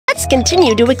let's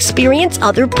continue to experience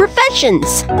other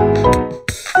professions.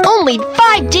 Only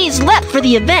 5 days left for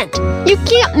the event. You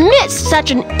can't miss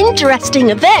such an interesting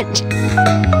event.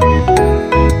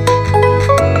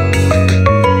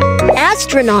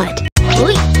 Astronaut.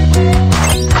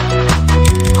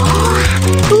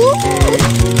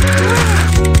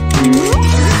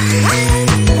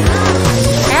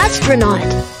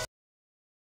 Astronaut.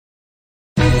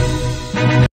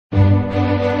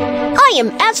 I am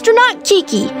Astronaut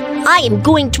Kiki. I am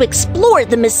going to explore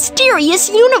the mysterious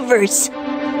universe.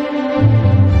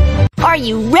 Are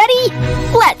you ready?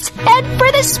 Let's head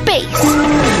for the space.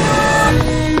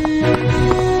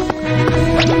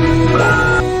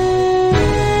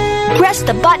 Press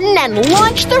the button and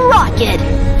launch the rocket.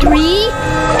 3,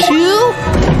 2,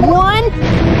 1,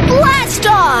 blast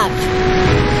off!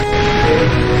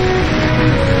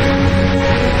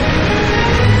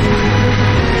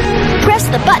 Press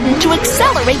the button to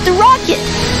accelerate the rocket.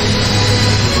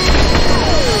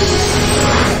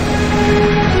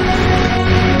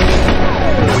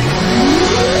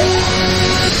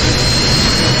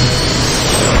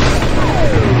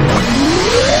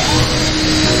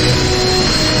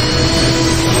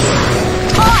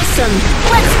 Awesome!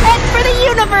 Let's head for the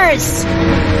universe!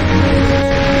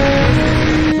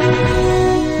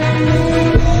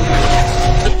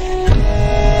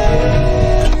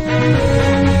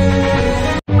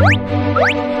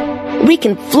 We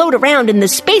can float around in the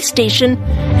space station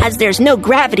as there's no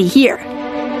gravity here.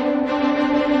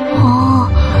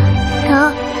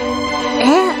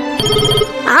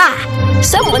 Ah!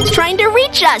 Someone's trying to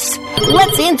reach us!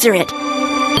 Let's answer it.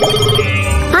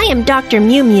 I am Dr.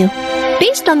 Mew Mew.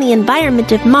 Based on the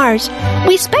environment of Mars,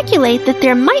 we speculate that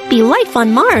there might be life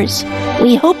on Mars.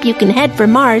 We hope you can head for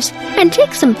Mars and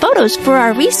take some photos for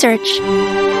our research.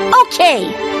 Okay,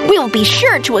 we will be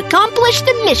sure to accomplish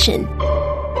the mission.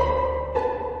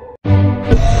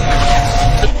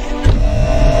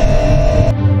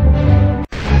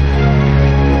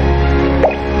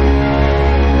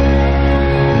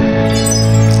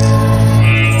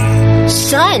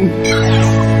 Sun.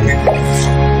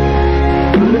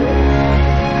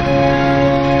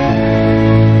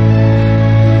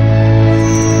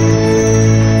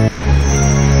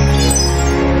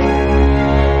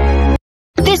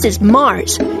 This is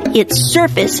Mars. Its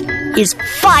surface is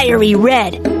fiery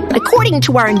red. According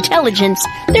to our intelligence,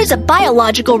 there's a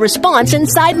biological response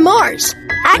inside Mars.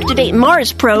 Activate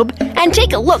Mars probe and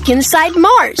take a look inside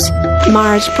Mars.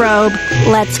 Mars probe,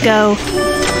 let's go.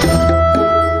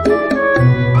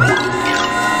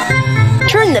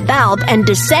 Turn the valve and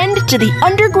descend to the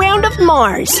underground of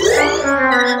Mars.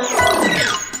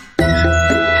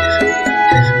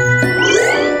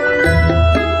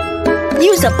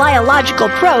 Use a biological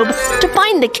probe to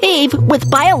find the cave with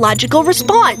biological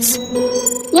response.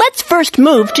 Let's first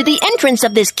move to the entrance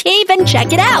of this cave and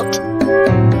check it out.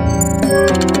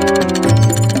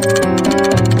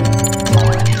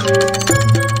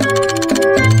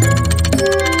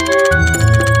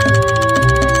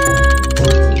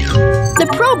 The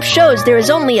probe shows there is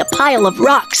only a pile of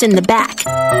rocks in the back.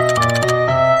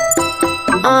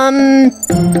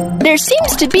 There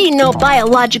seems to be no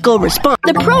biological response.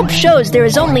 The probe shows there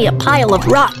is only a pile of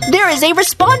rock. There is a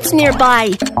response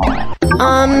nearby.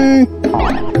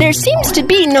 There seems to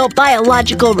be no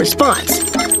biological response.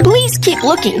 Please keep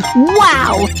looking.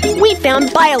 Wow! We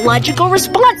found biological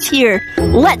response here.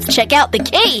 Let's check out the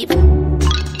cave.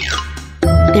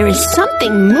 There is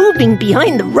something moving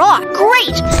behind the rock.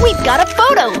 Great! We've got a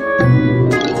photo.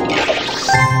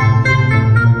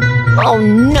 Oh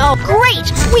no!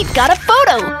 Great! We've got a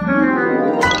photo!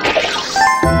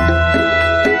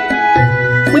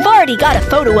 We've already got a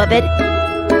photo of it.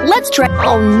 Let's try...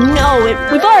 Oh no!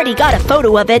 We've already got a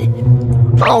photo of it.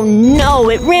 Oh no!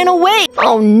 It ran away!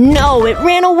 Oh no! It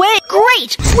ran away!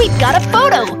 Great! We've got a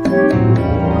photo!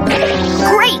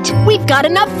 Great! We've got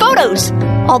enough photos!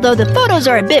 Although the photos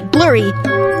are a bit blurry,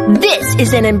 this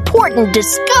is an important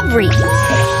discovery!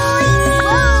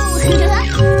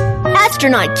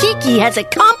 Astronaut Kiki has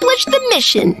accomplished the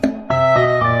mission!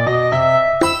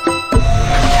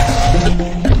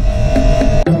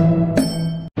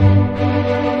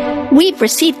 We've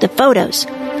received the photos.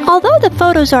 Although the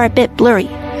photos are a bit blurry,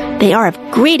 they are of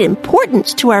great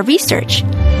importance to our research.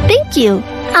 Thank you.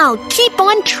 I'll keep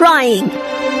on trying.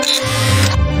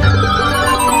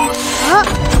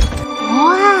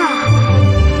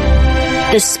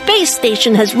 The space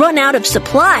station has run out of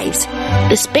supplies.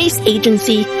 The space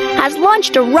agency has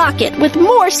launched a rocket with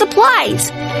more supplies.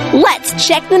 Let's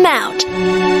check them out.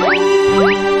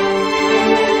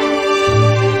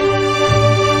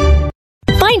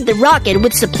 Find the rocket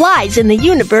with supplies in the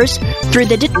universe through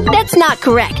the... That's not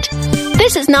correct.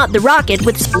 This is not the rocket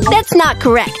with... That's not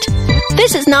correct.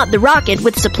 This is not the rocket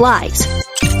with supplies.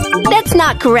 That's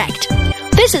not correct.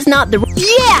 This is not the...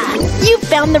 Yeah! You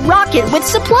found the rocket with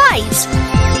supplies!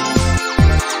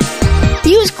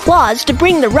 Use claws to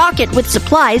bring the rocket with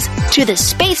supplies to the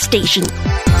space station.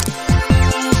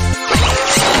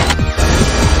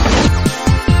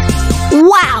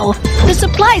 Wow! The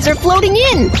supplies are floating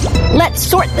in! Let's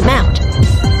sort them out.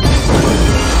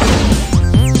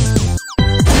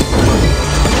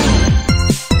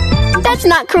 That's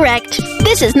not correct.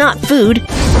 This is not food.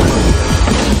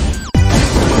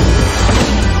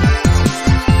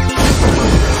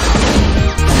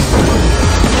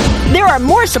 There are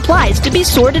more supplies to be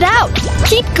sorted out.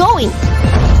 Keep going.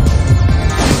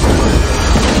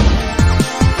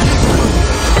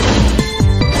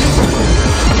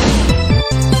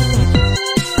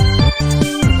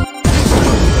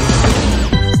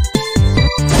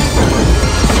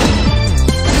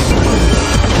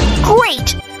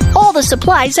 Great! All the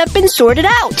supplies have been sorted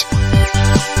out.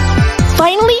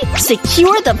 Finally,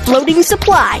 secure the floating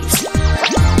supplies.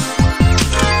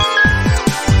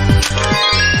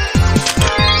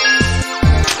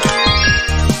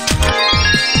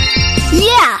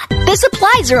 The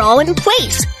supplies are all in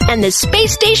place, and the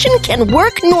space station can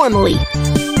work normally.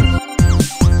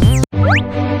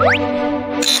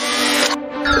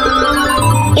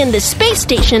 In the space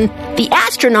station, the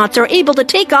astronauts are able to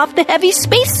take off the heavy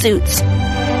spacesuits.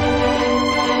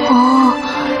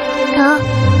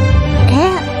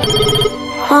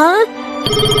 Huh?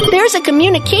 There's a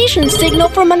communication signal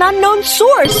from an unknown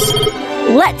source.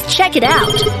 Let's check it out.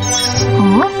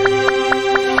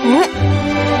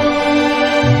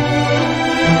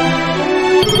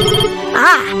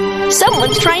 Ah,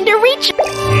 someone's trying to reach.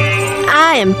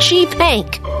 I am Chief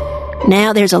Hank.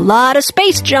 Now there's a lot of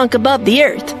space junk above the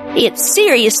Earth. It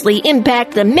seriously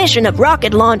impacts the mission of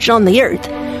rocket launch on the Earth.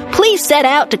 Please set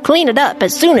out to clean it up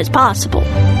as soon as possible.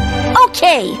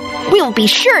 Okay, we will be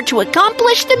sure to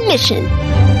accomplish the mission.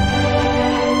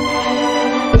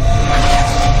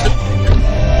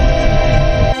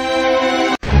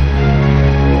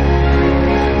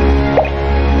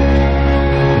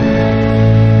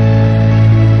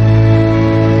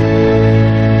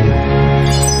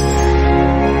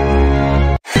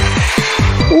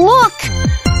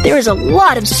 There is a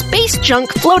lot of space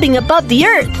junk floating above the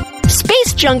Earth.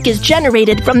 Space junk is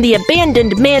generated from the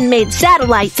abandoned man-made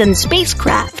satellites and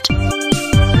spacecraft.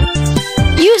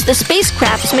 Use the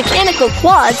spacecraft's mechanical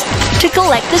claws to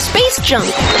collect the space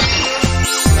junk.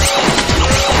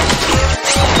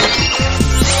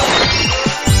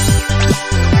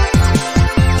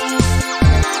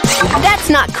 That's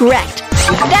not correct.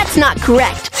 That's not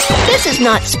correct. This is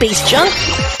not space junk.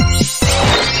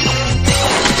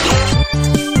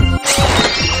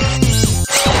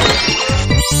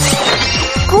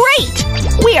 Great!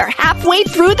 We are halfway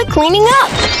through the cleaning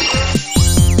up.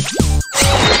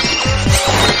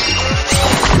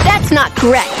 That's not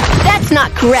correct. That's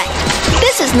not correct.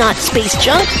 This is not space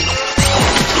junk.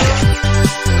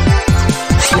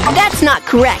 That's not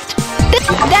correct.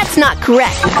 That's not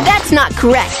correct. That's not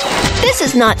correct. This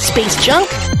is not space junk.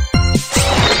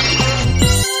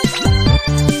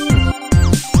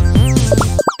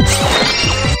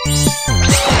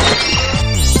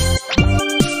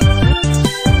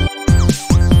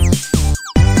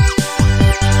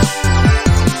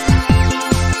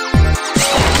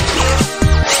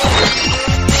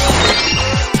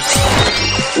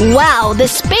 Wow, the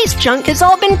space junk has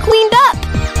all been cleaned up!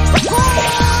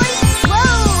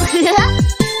 Whoa!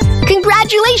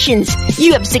 Congratulations!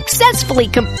 You have successfully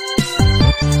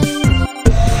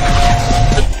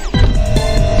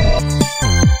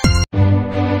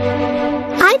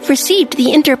I've received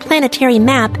the interplanetary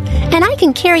map, and I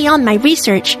can carry on my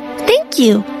research. Thank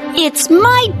you! It's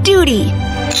my duty!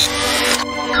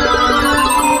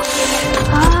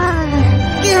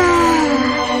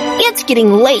 It's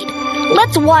getting late.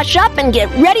 Let's wash up and get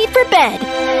ready for bed.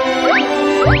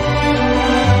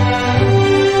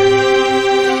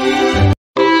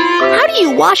 How do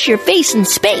you wash your face in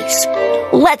space?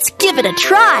 Let's give it a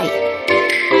try.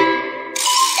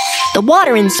 The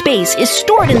water in space is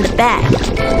stored in the bag.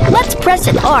 Let's press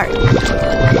it hard.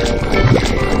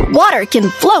 Water can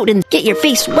float and get your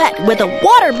face wet with a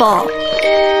water ball.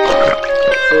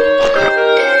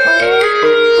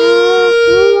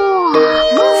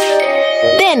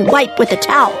 Then wipe with a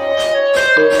towel.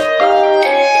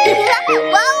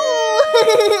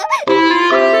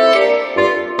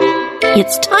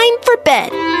 It's time for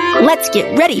bed. Let's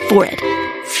get ready for it.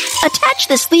 Attach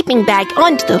the sleeping bag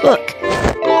onto the hook.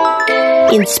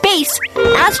 In space,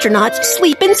 astronauts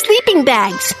sleep in sleeping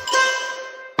bags.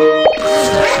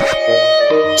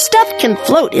 can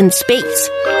float in space.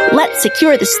 Let's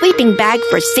secure the sleeping bag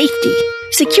for safety.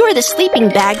 Secure the sleeping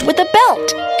bag with a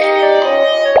belt.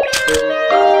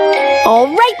 All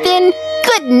right then.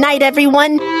 Good night,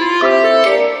 everyone.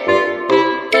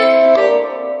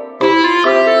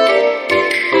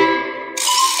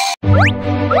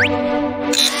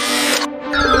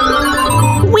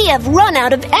 We have run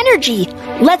out of energy.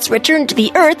 Let's return to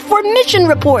the Earth for mission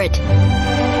report.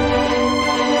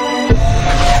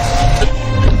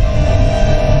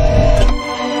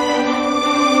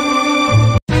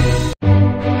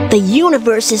 The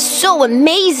universe is so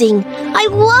amazing. I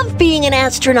love being an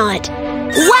astronaut.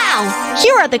 Wow,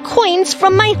 here are the coins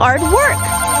from my hard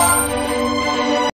work.